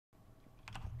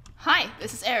Hi,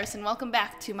 this is Eris, and welcome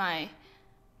back to my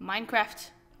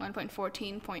Minecraft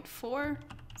 1.14.4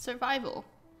 survival.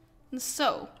 And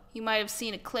so, you might have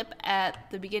seen a clip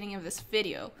at the beginning of this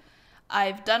video.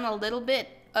 I've done a little bit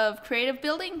of creative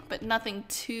building, but nothing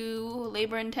too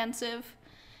labor intensive.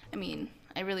 I mean,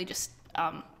 I really just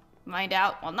mined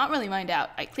out, well, not really mined out.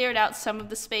 I cleared out some of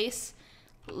the space,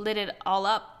 lit it all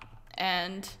up,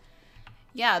 and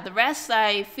yeah, the rest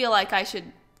I feel like I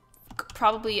should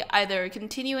probably either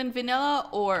continue in vanilla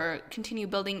or continue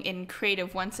building in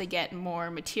creative once I get more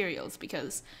materials,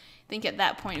 because I think at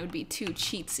that point it would be too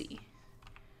cheatsy.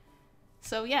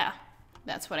 So yeah,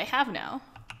 that's what I have now.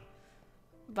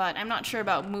 But I'm not sure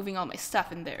about moving all my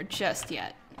stuff in there just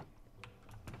yet.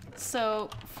 So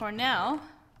for now,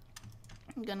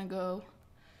 I'm gonna go...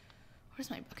 Where's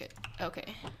my bucket?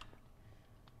 Okay.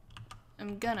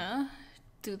 I'm gonna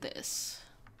do this.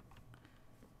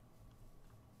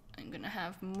 I'm gonna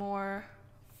have more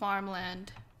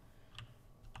farmland.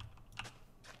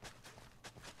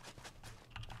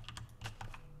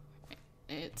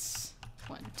 It's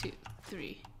 1, 2,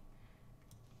 3,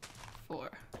 4.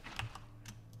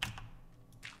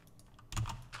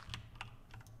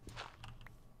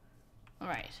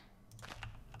 Alright.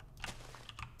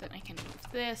 Then I can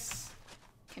move this.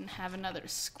 Can have another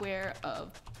square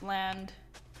of land.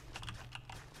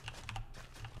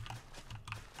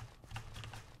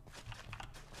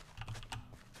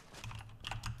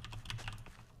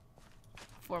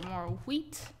 For more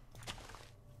wheat.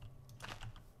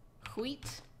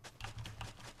 Wheat.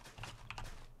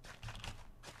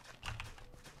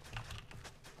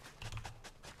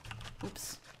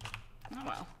 Oops. Oh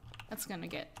well. That's gonna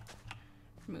get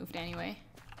removed anyway.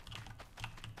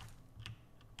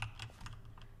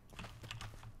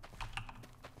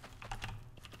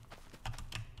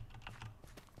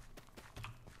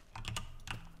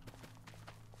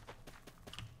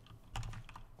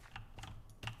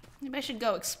 Maybe I should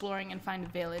go exploring and find a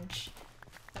village.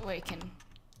 That way I can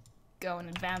go in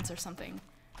advance or something.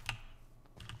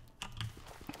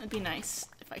 It'd be nice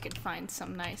if I could find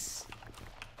some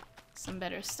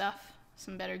better stuff,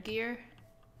 some better gear.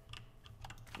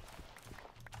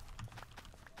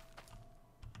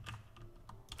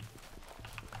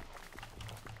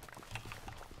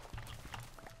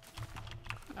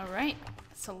 Alright,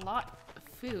 that's a lot of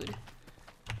food.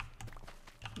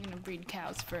 I'm gonna breed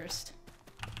cows first.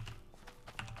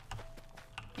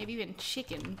 Maybe even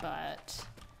chicken, but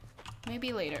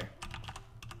maybe later.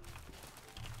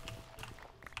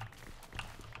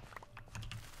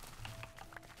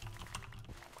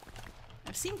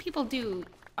 I've seen people do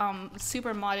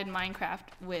super modded Minecraft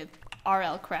with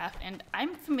RLCraft, and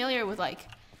I'm familiar with like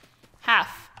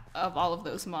half of all of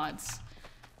those mods.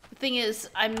 The thing is,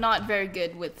 I'm not very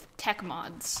good with tech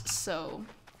mods, so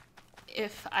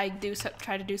if I do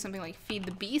try to do something like Feed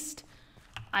the Beast,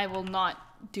 I will not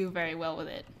do very well with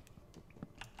it.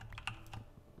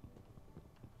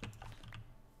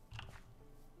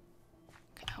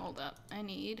 Okay, hold up. I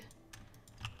need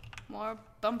more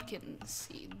pumpkin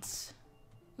seeds.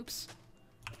 Oops.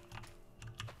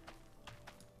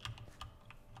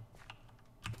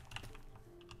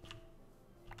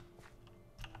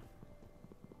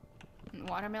 And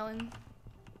watermelon.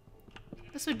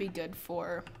 This would be good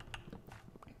for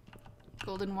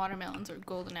golden watermelons or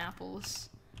golden apples.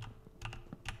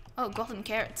 Oh, golden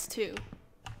carrots too.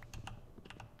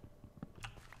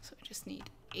 So I just need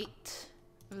 8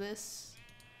 of this.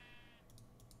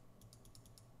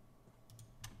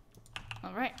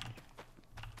 Alright.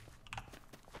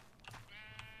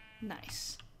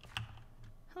 Nice.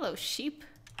 Hello, sheep.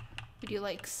 Would you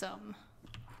like some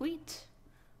wheat?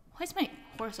 Why is my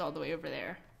horse all the way over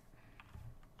there?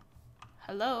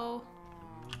 Hello?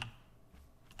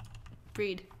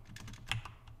 Breed.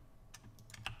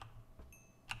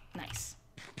 Nice.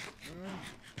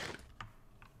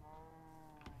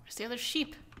 Where's the other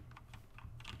sheep?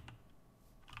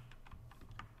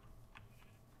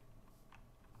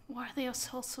 Why are they all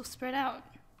so spread out?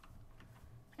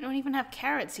 I don't even have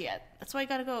carrots yet. That's why I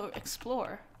gotta go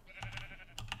explore.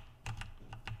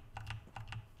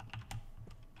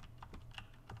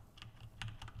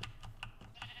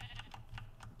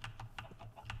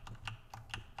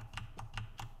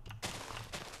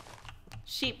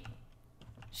 Sheep.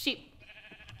 Sheep.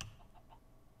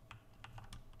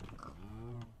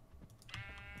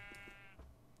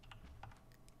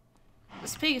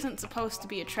 This pig isn't supposed to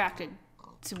be attracted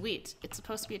to wheat. It's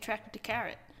supposed to be attracted to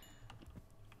carrot.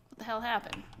 What the hell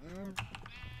happened?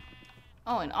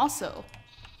 Oh, and also,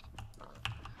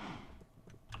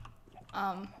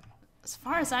 as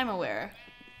far as I'm aware,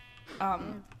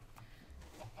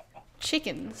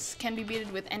 chickens can be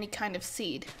breeded with any kind of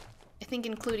seed. I think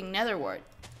including netherwort.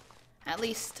 At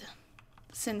least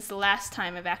since the last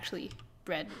time I've actually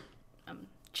bred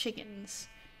chickens.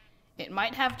 It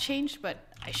might have changed, but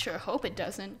I sure hope it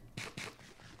doesn't.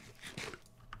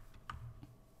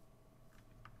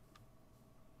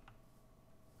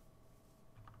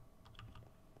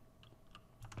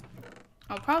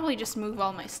 I'll probably just move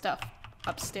all my stuff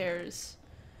upstairs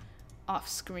off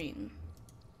screen.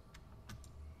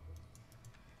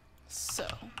 So,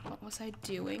 what was I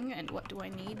doing and what do I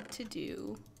need to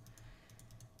do?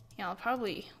 Yeah, I'll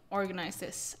probably organize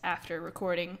this after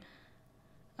recording.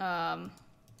 Was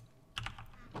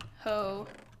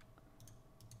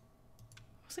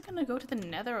it gonna go to the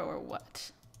nether or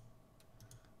what?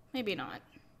 Maybe not.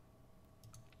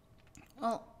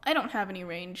 Well, I don't have any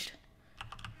ranged.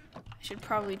 I should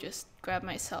probably just grab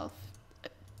myself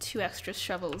 2 extra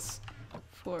shovels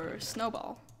for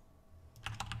snowball.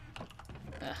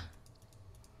 Ugh.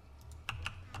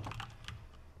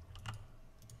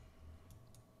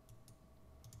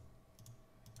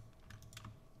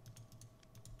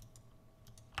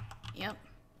 Yep.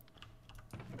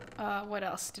 What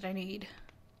else did I need?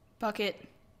 Bucket.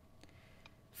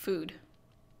 Food.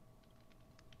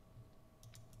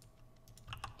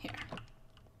 Here.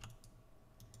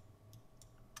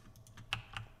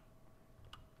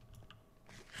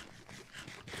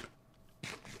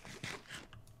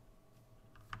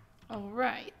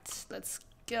 Alright, let's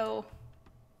go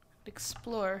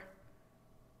explore.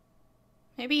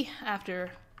 Maybe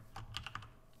after...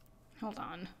 Hold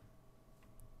on.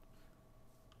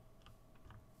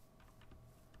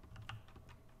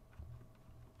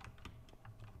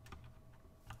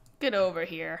 Get over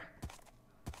here.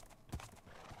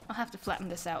 I'll have to flatten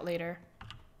this out later.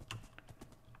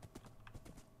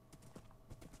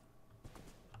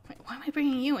 Wait, why am I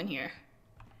bringing you in here?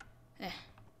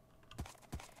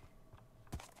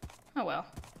 Oh well.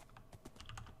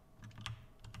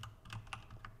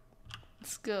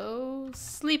 Let's go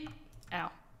sleep.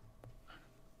 Ow.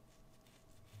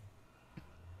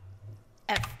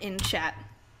 F in chat.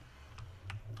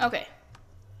 Okay.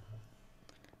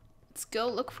 Let's go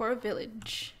look for a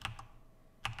village.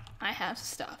 I have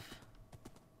stuff.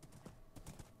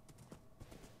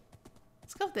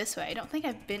 Let's go this way. I don't think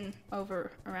I've been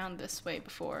around this way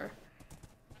before.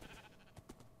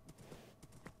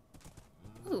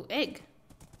 Ooh, egg.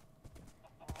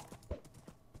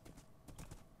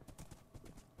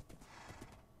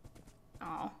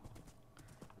 Oh.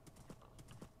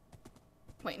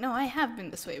 Wait, no, I have been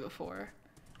this way before.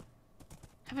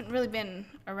 Haven't really been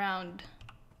around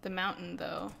the mountain,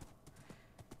 though.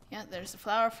 Yeah, there's a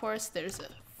flower forest. There's a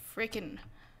freaking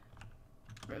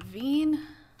ravine.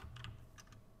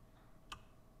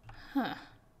 Huh.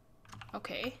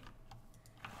 Okay.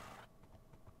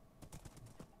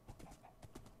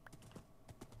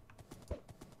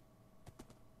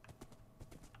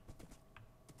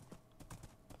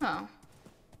 Oh.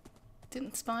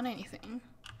 Didn't spawn anything.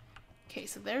 Okay,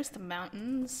 so there's the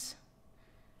mountains.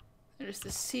 There's the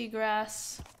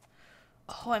seagrass.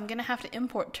 Oh, I'm gonna have to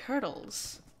import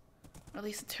turtles. Or at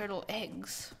least turtle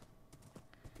eggs.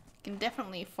 Can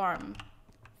definitely farm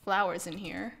flowers in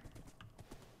here.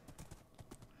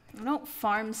 I know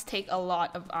farms take a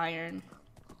lot of iron.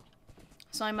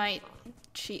 So I might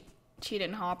cheat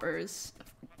in hoppers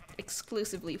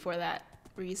exclusively for that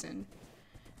reason.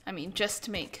 I mean, just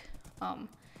to make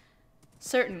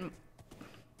certain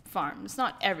farms,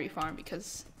 not every farm,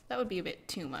 because that would be a bit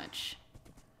too much.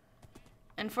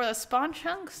 And for the spawn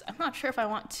chunks, I'm not sure if I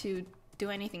want to do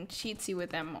anything cheatsy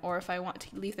with them or if I want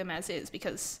to leave them as is,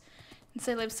 because since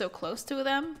I live so close to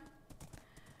them,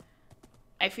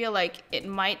 I feel like it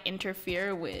might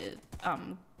interfere with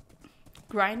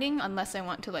grinding unless I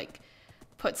want to like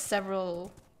put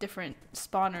several different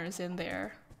spawners in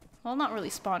there. Well, not really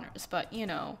spawners, but you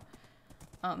know,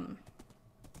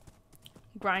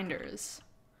 grinders.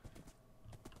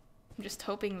 I'm just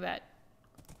hoping that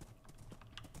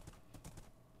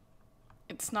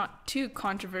it's not too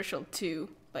controversial to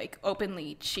like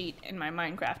openly cheat in my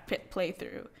Minecraft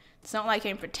playthrough. It's not like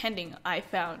I'm pretending I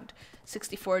found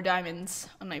 64 diamonds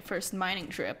on my first mining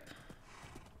trip,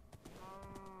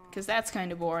 because that's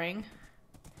kind of boring.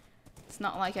 It's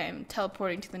not like I'm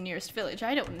teleporting to the nearest village.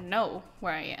 I don't know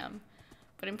where I am,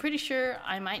 but I'm pretty sure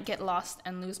I might get lost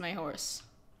and lose my horse.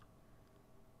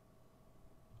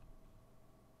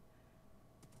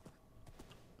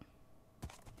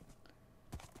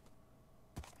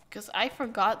 Because I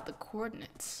forgot the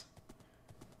coordinates.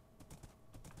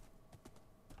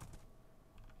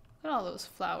 Look at all those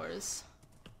flowers.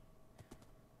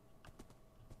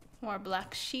 More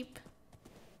black sheep.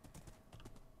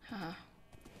 Huh.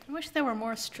 I wish there were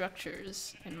more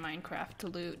structures in Minecraft to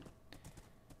loot.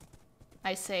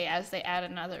 I say as they add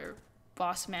another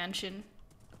boss mansion.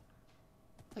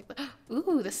 Like the,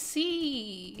 ooh, the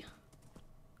sea!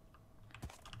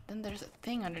 Then there's a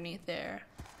thing underneath there.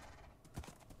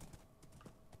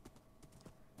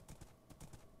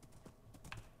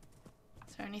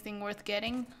 Is there anything worth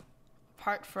getting?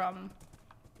 Apart from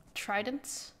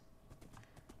tridents?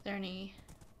 Are there any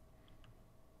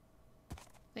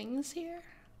things here?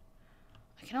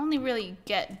 I can only really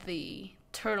get the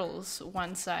turtles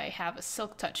once I have a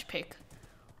Silk Touch pick.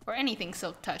 Or anything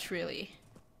Silk Touch, really.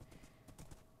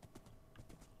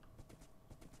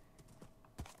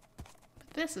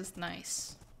 But this is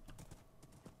nice.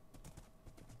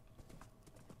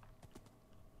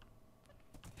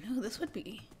 Ooh, this would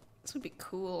be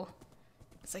cool.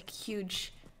 It's like a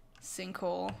huge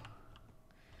sinkhole.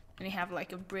 And you have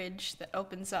like a bridge that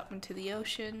opens up into the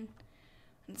ocean.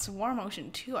 And it's a warm ocean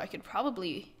too. I could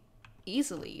probably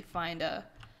easily find a...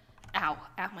 Ow,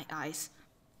 my eyes.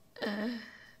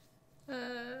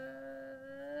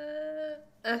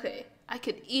 Okay, I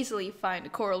could easily find a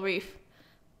coral reef.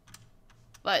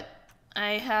 But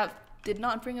I did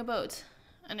not bring a boat.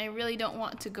 And I really don't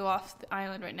want to go off the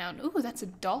island right now. Ooh, that's a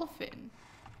dolphin.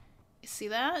 You see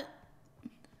that?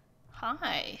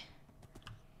 Hi.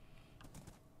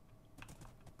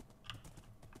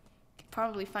 Could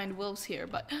probably find wolves here,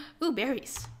 but... Ooh,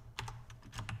 berries.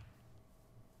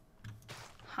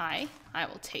 Hi, I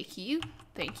will take you.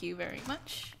 Thank you very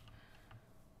much.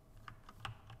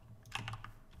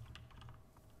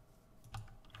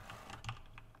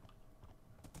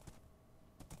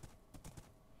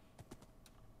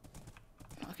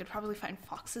 I could probably find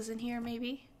foxes in here,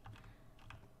 maybe.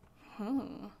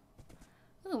 Ooh,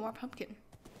 more pumpkin.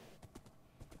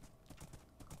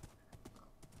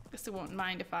 Guess they won't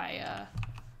mind if I,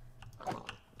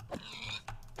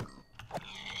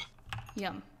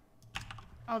 Yum.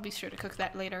 I'll be sure to cook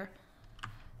that later.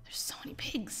 There's so many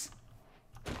pigs.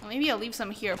 Well, maybe I'll leave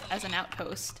some here as an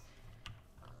outpost.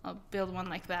 I'll build one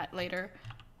like that later.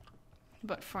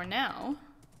 But for now,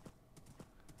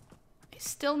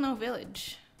 still no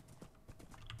village.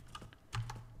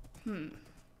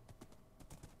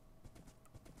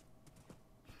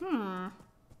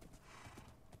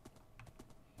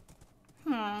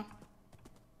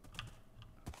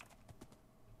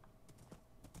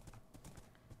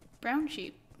 Brown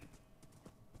sheep.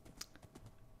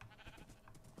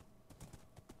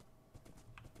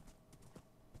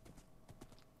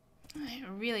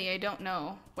 I don't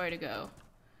know where to go.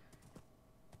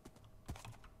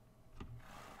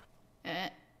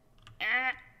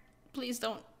 Please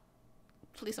don't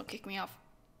kick me off.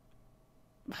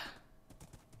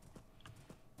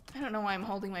 I don't know why I'm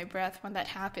holding my breath when that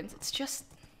happens. It's just,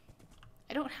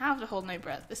 I don't have to hold my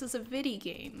breath. This is a viddy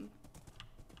game.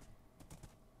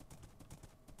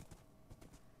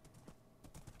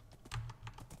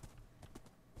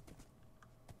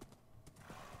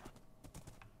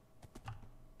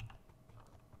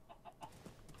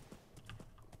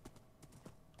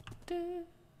 Do,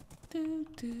 do,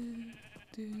 do,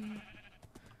 do.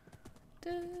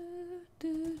 Do,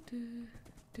 do, do,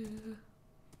 do.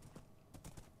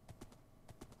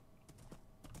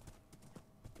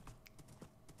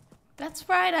 That's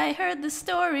right, I heard the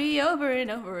story over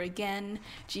and over again.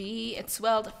 Gee, it's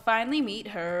swell to finally meet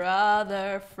her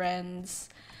other friends.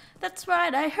 That's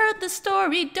right, I heard the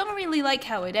story, don't really like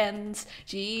how it ends.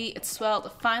 Gee, it's swell to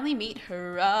finally meet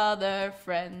her other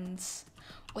friends.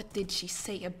 What did she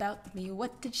say about me?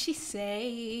 What did she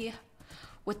say?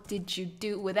 What did you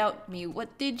do without me?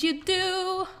 What did you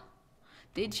do?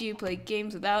 Did you play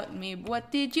games without me?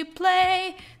 What did you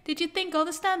play? Did you think all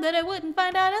this time that I wouldn't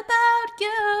find out about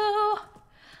you?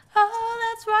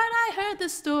 Oh, that's right, I heard the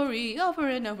story over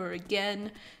and over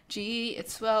again. Gee,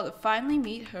 it's swell to finally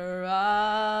meet her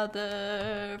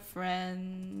other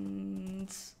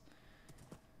friends.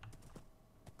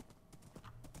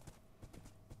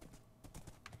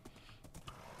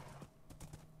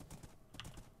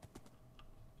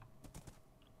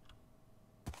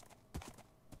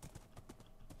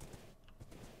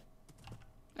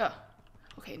 Oh,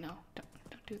 okay, no,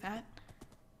 don't do that.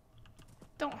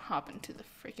 Don't hop into the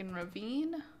freaking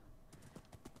ravine.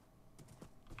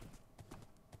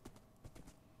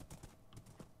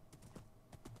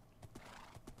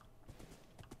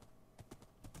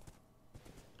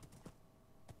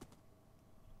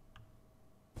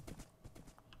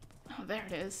 Oh, there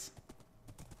it is.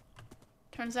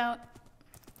 Turns out,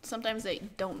 sometimes I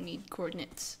don't need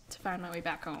coordinates to find my way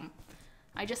back home.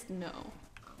 I just know.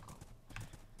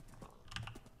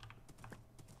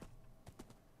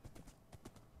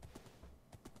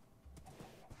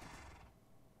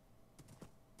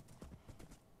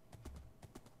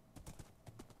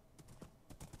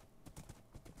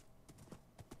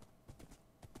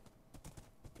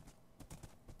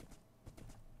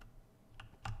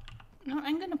 No,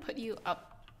 I'm gonna put you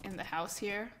up in the house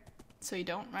here so you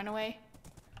don't run away.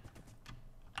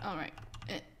 Alright.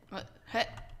 What? Huh?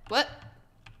 What?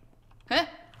 Huh?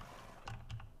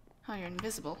 Oh, you're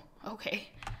invisible. Okay.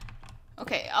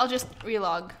 Okay, I'll just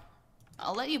relog.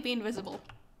 I'll let you be invisible.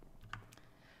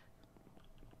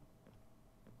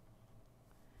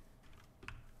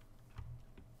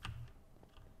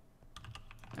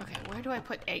 Okay, where do I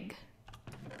put egg?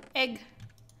 Egg.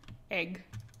 Egg.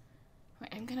 Wait,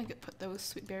 I'm gonna put those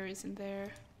sweet berries in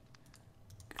there.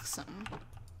 Some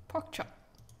pork chop.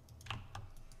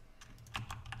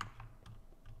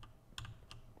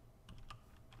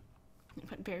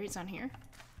 Put berries on here.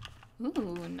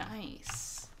 Ooh,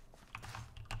 nice.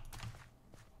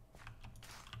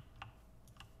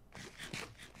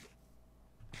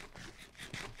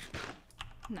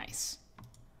 Nice.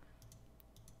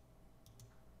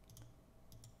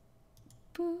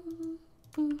 Boo,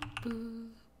 boo, boo,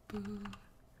 boo.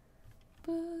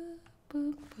 Boo,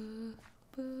 boo, boo,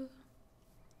 boo.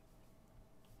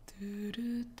 Do,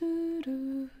 do, do,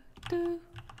 do, do.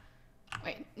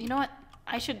 Wait, you know what?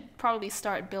 I should probably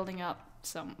start building up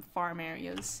some farm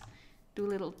areas. Do a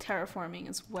little terraforming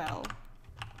as well.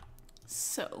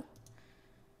 So,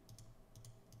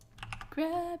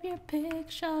 grab your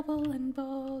pick, shovel, and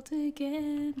bolt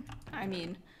again. I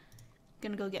mean,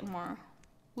 gonna go get more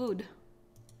wood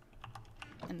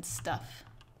and stuff.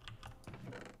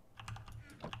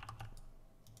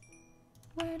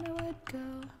 Where'd my wood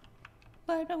go?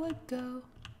 Where'd my wood go?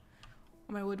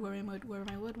 Where my wood, where my wood, where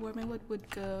my wood, where my wood would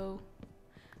go?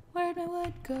 Where'd my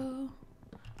wood go?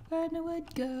 Where'd my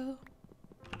wood go?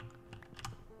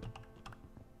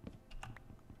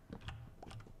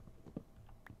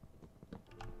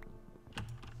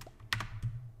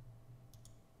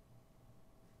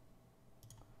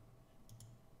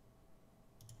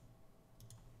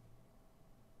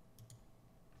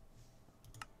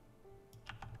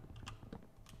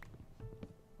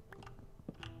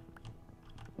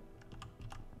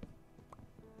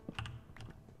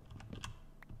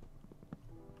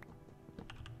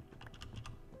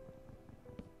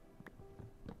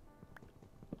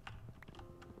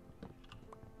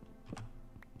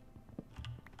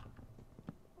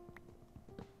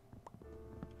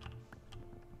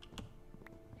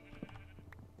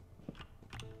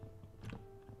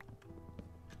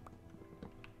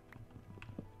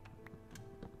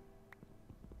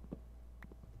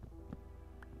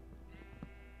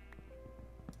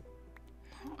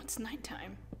 It's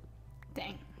nighttime.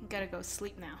 Dang, I gotta go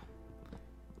sleep now.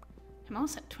 I'm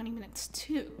almost at 20 minutes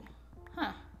too.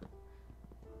 Huh.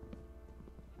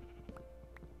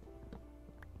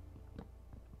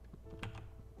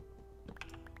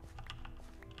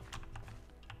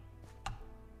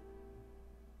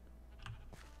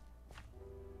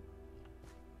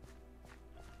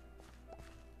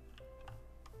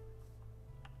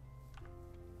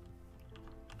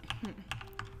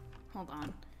 Hold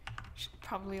on. Should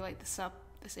probably light this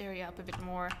area up a bit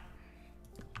more.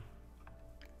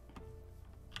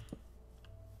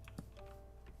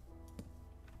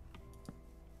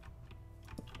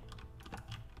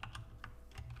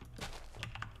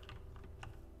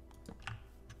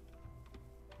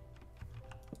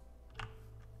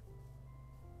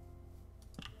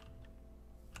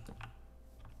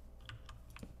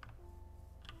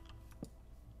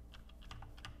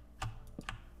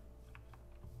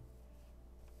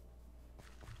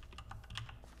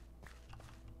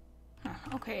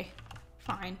 Okay,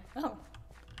 fine. Oh,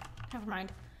 never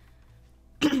mind.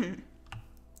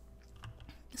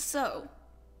 So,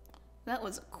 that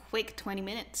was a quick 20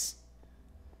 minutes.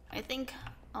 I think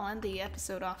I'll end the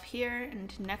episode off here,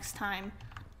 and next time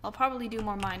I'll probably do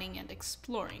more mining and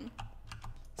exploring.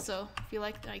 So, if you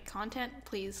like my content,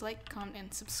 please like, comment,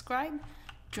 and subscribe.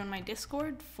 Join my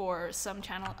Discord for some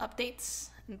channel updates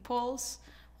and polls.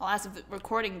 Well, as of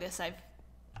recording this, I've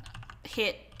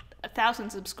hit 1,000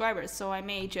 subscribers, so I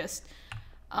may just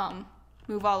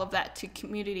move all of that to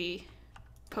community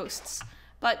posts.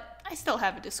 But I still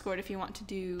have a Discord if you want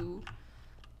to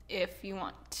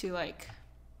like,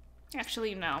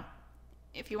 actually no.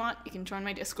 If you want, you can join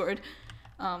my Discord.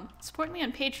 Support me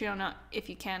on Patreon if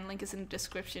you can. Link is in the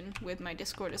description with my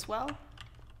Discord as well.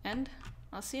 And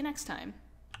I'll see you next time.